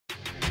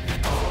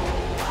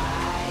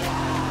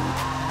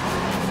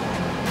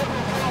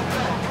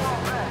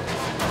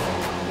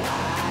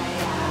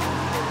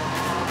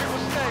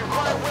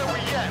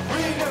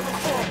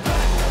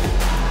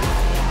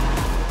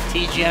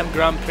GM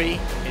Grand Prix.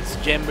 It's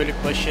GM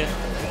Bolukbasi,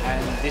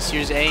 and this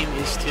year's aim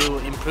is to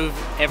improve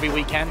every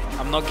weekend.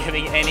 I'm not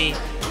giving any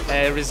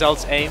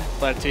results aim,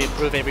 but to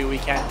improve every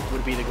weekend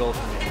would be the goal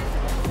for me.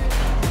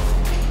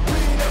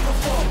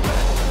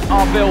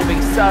 Are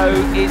building, so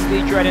is the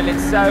adrenaline,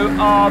 so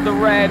are the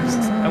revs,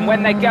 and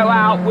when they go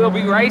out we'll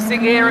be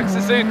racing here at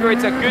Suzuka.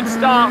 It's a good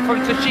start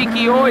from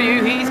Toshiki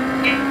Oyu. He's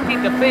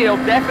in the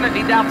field,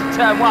 definitely down to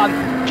turn one.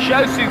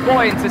 Shosu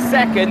Boy into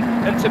second,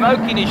 and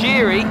Tomoki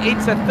Nijiri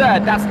into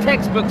third. That's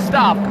textbook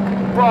stuff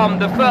from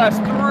the first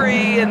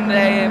three, and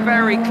they're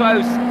very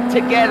close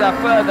together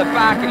further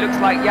back. It looks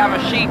like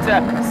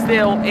Yamashita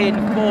still in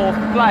fourth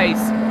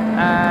place,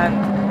 and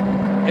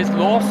has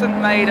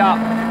Lawson's made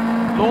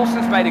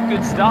a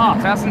good start,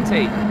 hasn't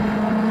he?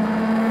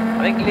 I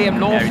think Liam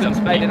Lawson's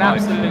made an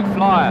absolute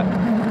flyer.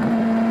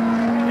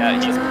 Yeah,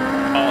 he's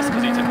fast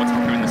because he took what's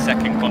in the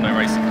second Kondo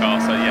racing car,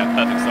 so yeah,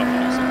 perfect start for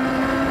Lawson.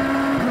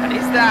 And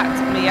is that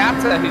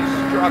Miyata who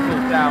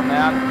struggled down there?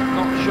 I'm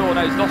not sure,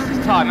 no, he's lost his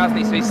time, hasn't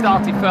he? So he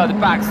started further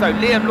back. So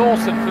Liam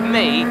Lawson, for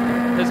me,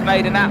 has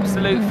made an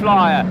absolute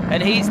flyer,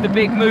 and he's the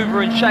big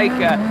mover and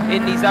shaker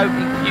in these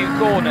opening few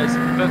corners.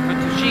 But for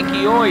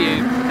Toshiki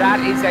Oyu, that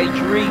is a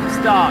dream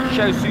start.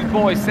 Shosu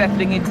Boy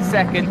settling into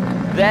second.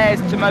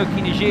 There's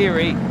Tomoki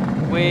Nijiri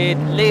with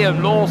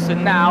Liam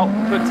Lawson now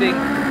putting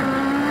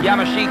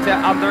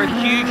Yamashita under a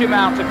huge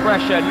amount of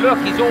pressure. Look,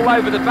 he's all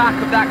over the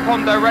back of that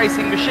Kondo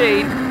racing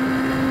machine.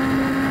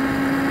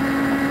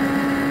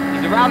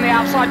 He's around the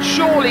outside,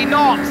 surely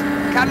not.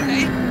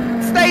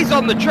 Stays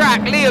on the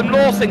track. Liam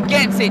Lawson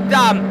gets it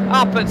done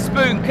up at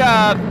Spoon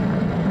Curve,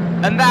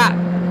 and that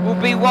will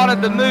be one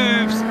of the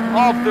moves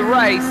of the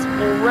race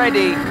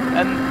already,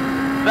 and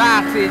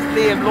that is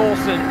Liam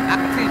Lawson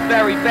at his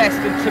very best.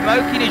 And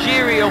Tomoki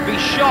Nijiri will be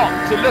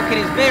shocked to look in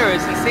his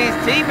mirrors and see his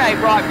teammate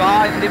right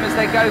behind him as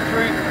they go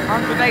through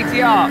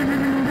 180R.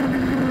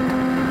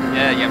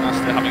 Yeah,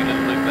 Yamashita having a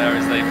little look there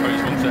as they approach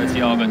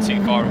 130R, but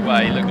too far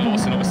away. Look,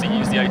 Lawson obviously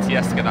used the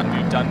OTS to get that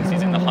move done.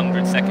 He's in the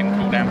 100-second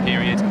cooldown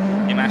period.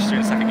 Yamashita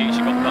and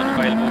Sakaguchi got the button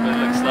available, but it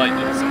looks like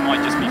Lawson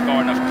might just be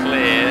far enough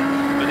clear.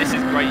 But this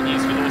is great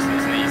news for Lawson,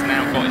 isn't it? He's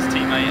now got his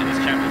teammate and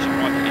his championship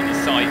rifle in his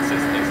sights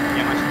as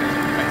Yamashita goes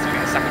on defensive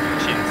against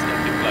Sakaguchi in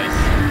fifth place.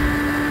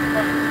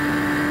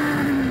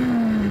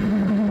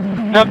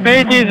 The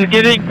pace is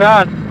getting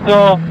bad,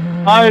 so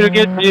I will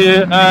get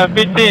you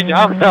 15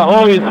 after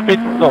all is pit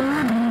stop.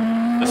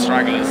 The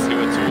stragglers who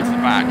are towards the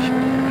back,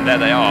 and there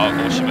they are,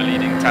 Oshima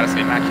leading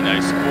Tadasuke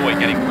Makino, Boy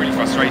getting really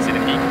frustrated,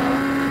 and he...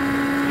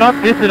 Not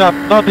this enough,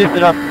 not this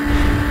enough.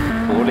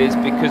 All is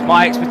because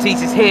my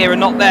expertise is here and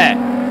not there.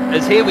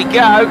 As here we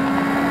go.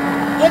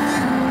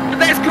 Oh,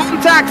 there's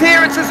contact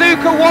here at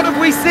Suzuka. What have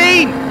we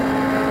seen?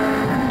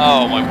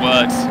 Oh my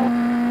word.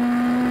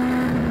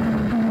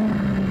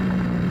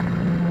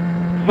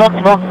 Box.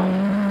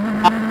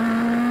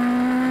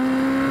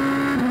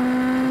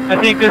 I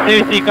think the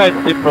safety car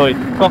is deployed.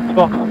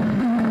 Box.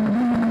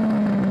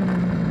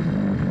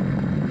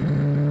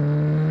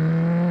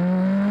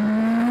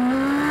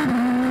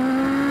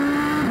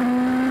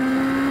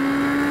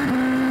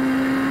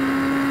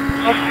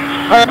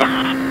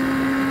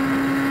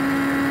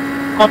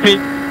 Copy.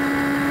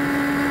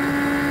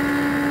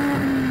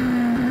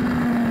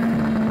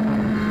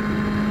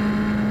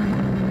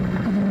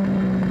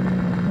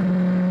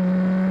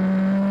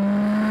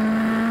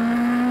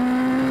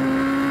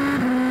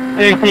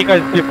 Safety car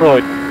is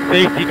deployed.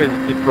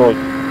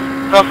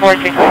 Not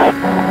working.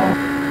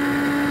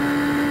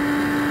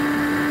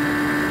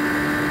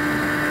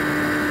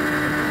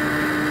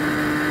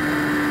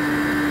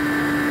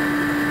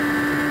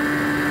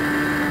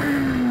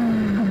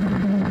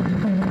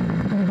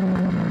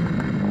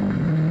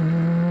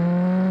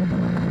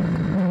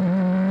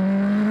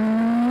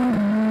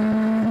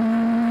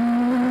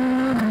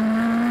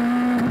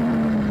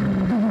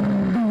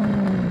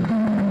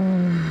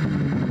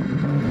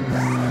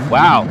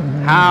 Wow,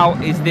 how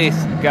is this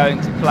going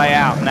to play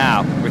out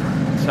now?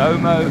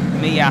 Tomo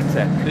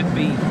Miyata could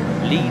be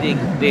leading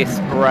this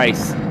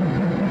race.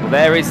 Well,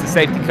 there is the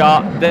safety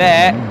car.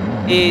 There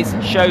is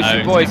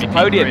Shosu Boy's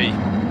podium.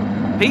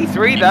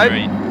 P3 though,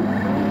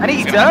 and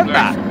he's earned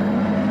that.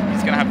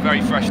 He's going to have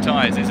very fresh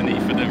tyres, isn't he,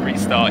 for the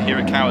restart.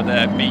 Hirakawa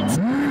there beats.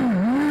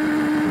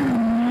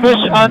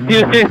 Push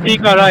until safety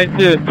car line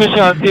 2. Push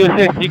until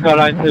safety car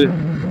line 2.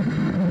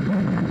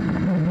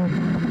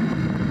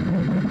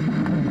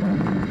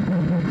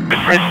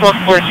 It's not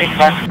working,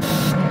 man.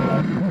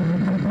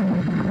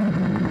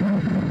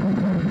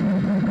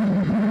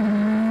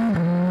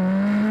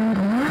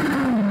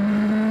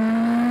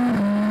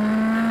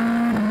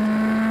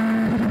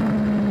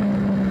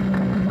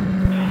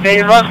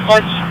 They run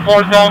much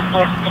more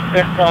downforce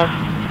compared to us.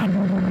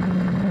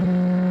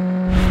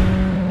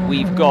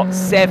 We've got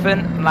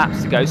 7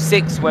 laps to go,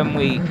 6 when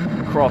we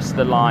cross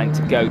the line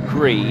to go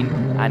green,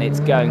 and it's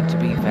going to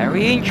be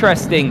very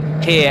interesting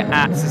here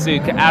at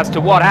Suzuka as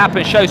to what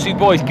happens. Shosu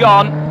Boy's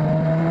gone.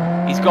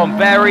 He's gone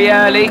very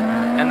early,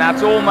 and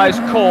that's almost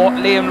caught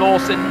Liam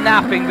Lawson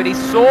napping, but he's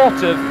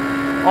sort of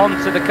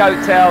onto the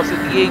coattails of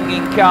the Ying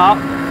Ying car.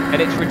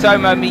 and it's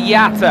Ritomo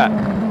Miyata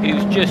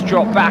who's just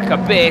dropped back a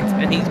bit,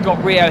 and he's got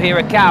Ryo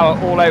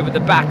Hirakawa all over the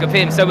back of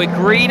him. So we're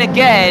green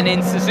again in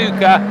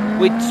Suzuka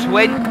with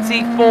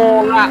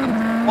 24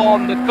 laps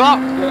on the clock.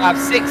 We'll have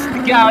 6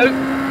 to go.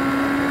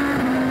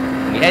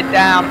 We head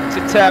down to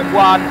turn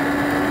 1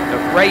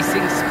 at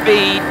racing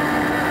speed.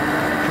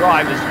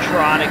 Drivers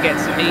trying to get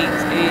some heat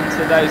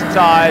into those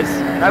tyres.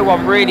 No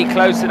one really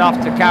close enough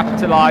to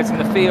capitalise, in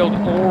the field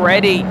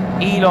already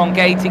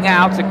elongating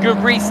out. A good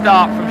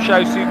restart from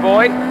Shosu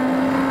Boy.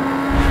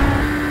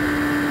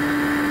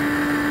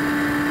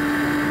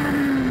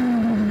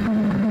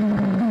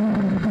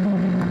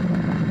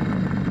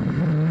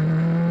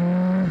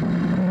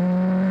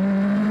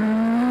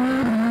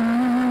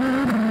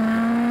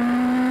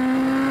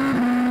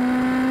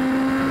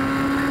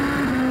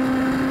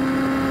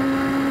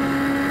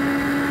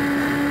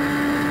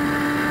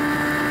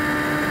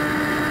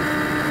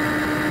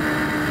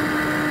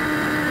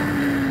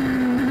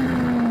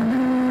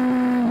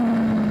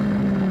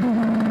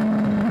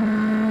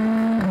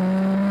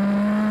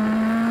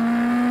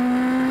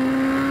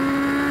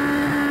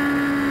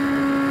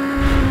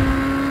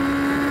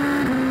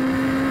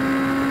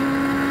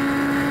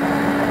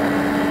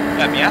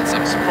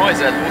 I'm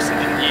surprised that Lawson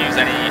didn't use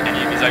any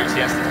of his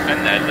OTS to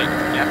defend there. Look,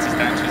 Miata's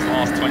down to his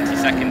last 20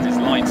 seconds.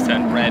 His lights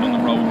turned red on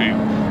the roll hoop.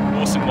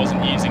 Lawson wasn't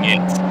using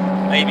it.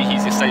 Maybe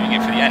he's just saving it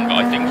for the end, but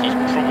I think he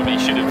probably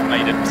should have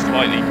made a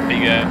slightly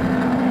bigger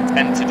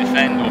attempt to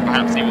defend, or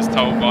perhaps he was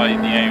told by,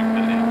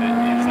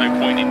 there's no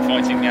point in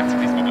fighting Miata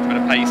because he's got much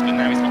better pace, but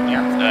now he's got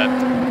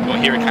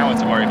Hirakawa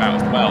to worry about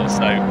as well.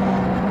 So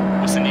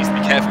Lawson needs to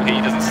be careful here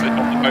he doesn't slip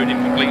off the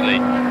podium completely.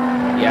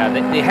 Yeah,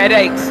 the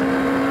headaches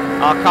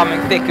are coming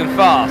thick and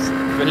fast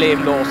for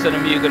Liam Lawson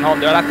and Mugen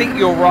Honda, and I think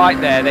you're right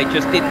there. They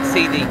just didn't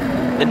see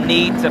the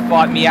need to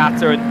fight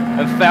Miyata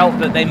and felt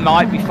that they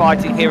might be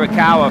fighting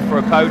Hirakawa for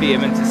a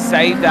podium, and to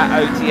save that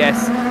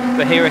OTS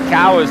for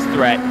Hirakawa's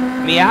threat.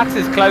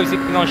 Miyata's closing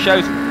on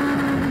Shosu.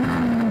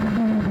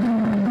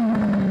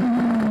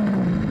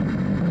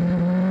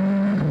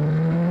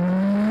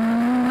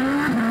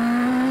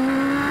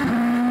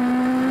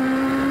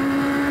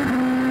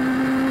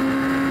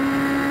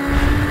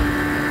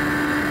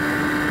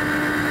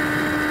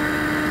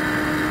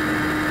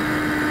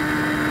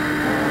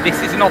 This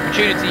is an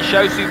opportunity.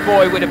 Shosu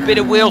Boy with a bit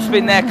of wheel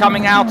spin there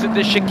coming out of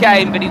the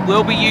chicane, but he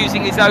will be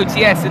using his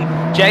OTS,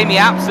 and Jamie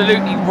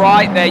absolutely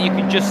right there. You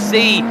can just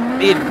see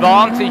the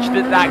advantage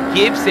that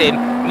gives him.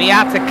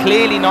 Miyata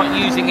clearly not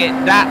using it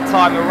that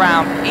time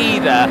around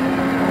either,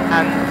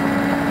 and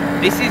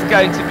this is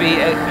going to be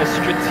a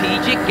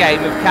strategic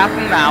game of cat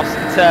and mouse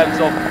in terms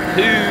of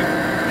who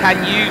can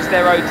use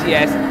their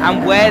OTS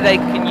and where they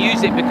can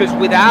use it, because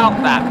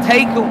without that,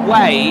 take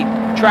away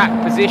track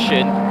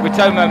position,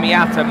 Ritomo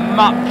Miyata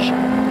much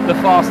the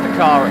faster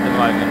car at the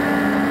moment.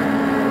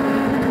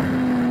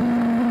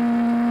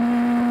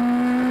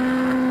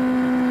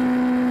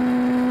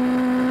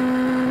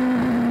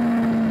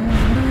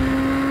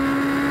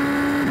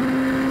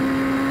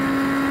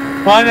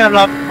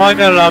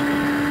 Final lap.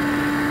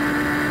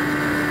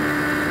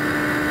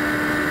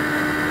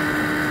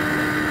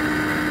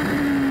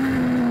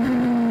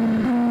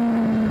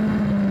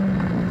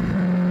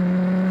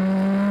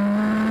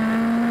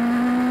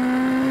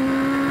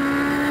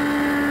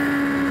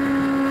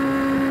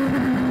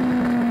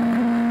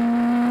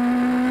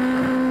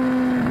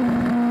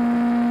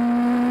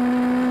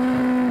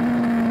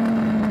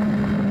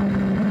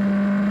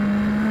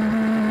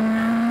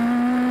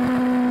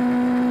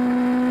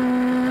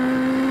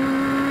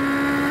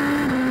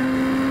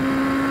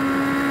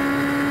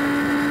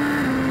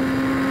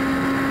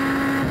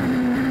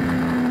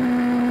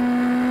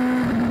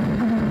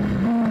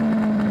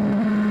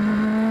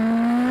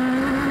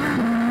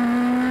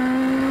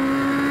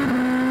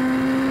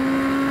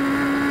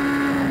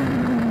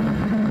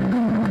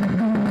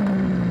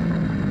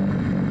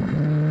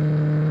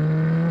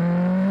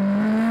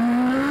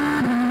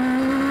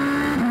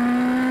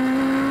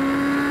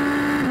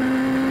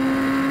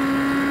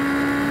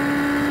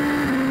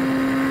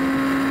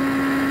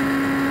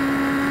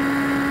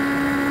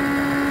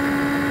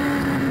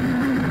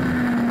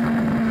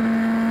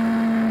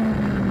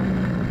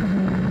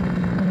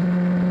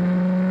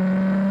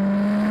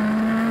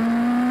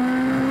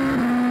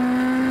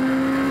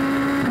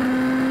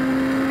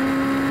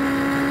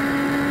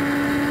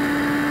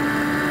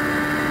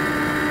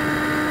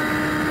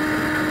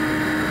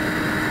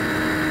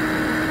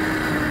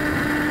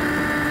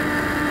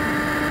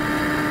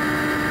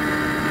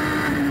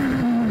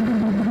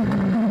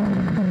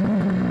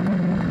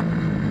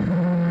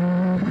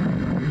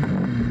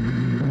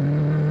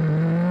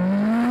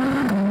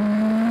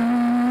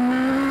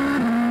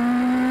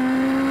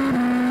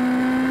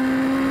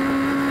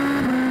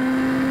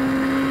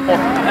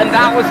 And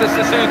that was a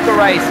Suzuka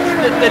race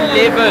that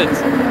delivered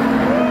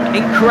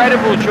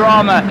incredible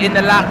drama in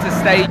the latter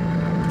stage.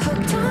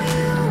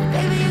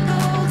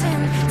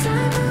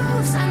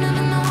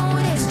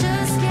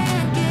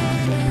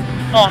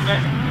 Oh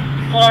man,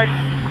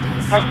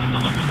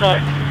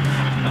 sorry.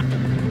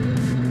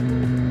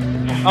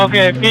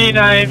 Okay,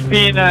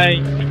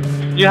 P9.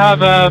 You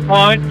have a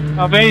point.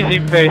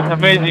 Amazing pace,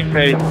 amazing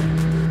pace.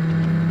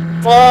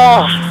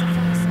 Oh,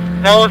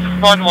 that was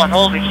a fun one.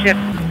 Holy shit.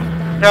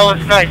 That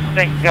was nice.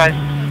 Thank you guys.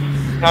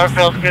 Car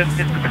felt good.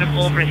 Just a bit of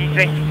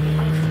overheating.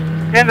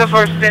 Then the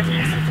first stint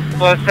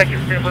was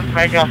second stint was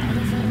mega.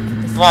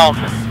 Wow.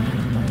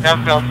 That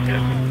felt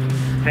good.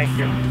 Thank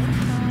you.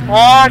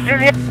 Oh,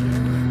 Julian.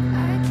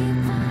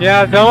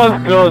 Yeah, that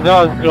was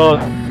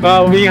close.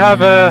 But we have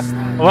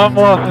one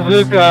more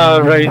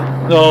Suzuka race,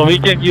 so we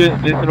can use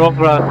this long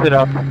run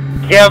setup.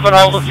 Yeah, but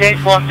I will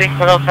change one thing,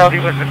 but I'll tell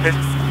you in a bit.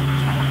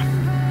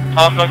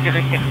 I'm not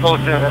getting close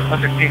to the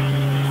other team.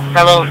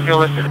 Hello,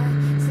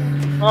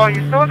 Julian. Oh,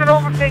 you saw that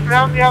overtake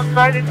around the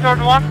outside in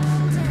turn 1?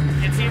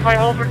 You see my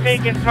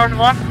overtake in turn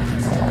 1?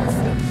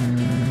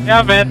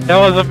 Yeah, man, that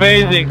was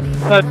amazing.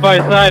 Side by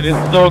side,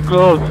 it's so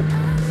close.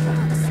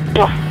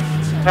 Oh,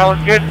 that was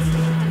good.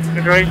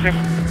 Good racing.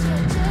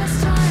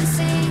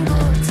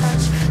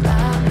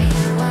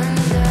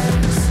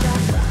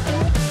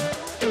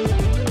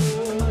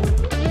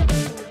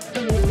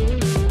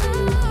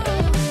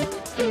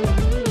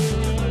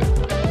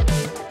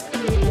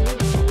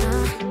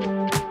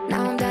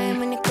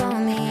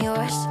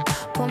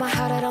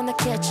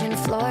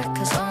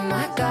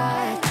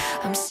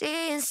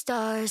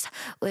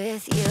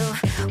 With you,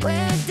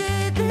 where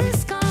did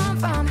this come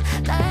from?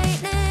 Like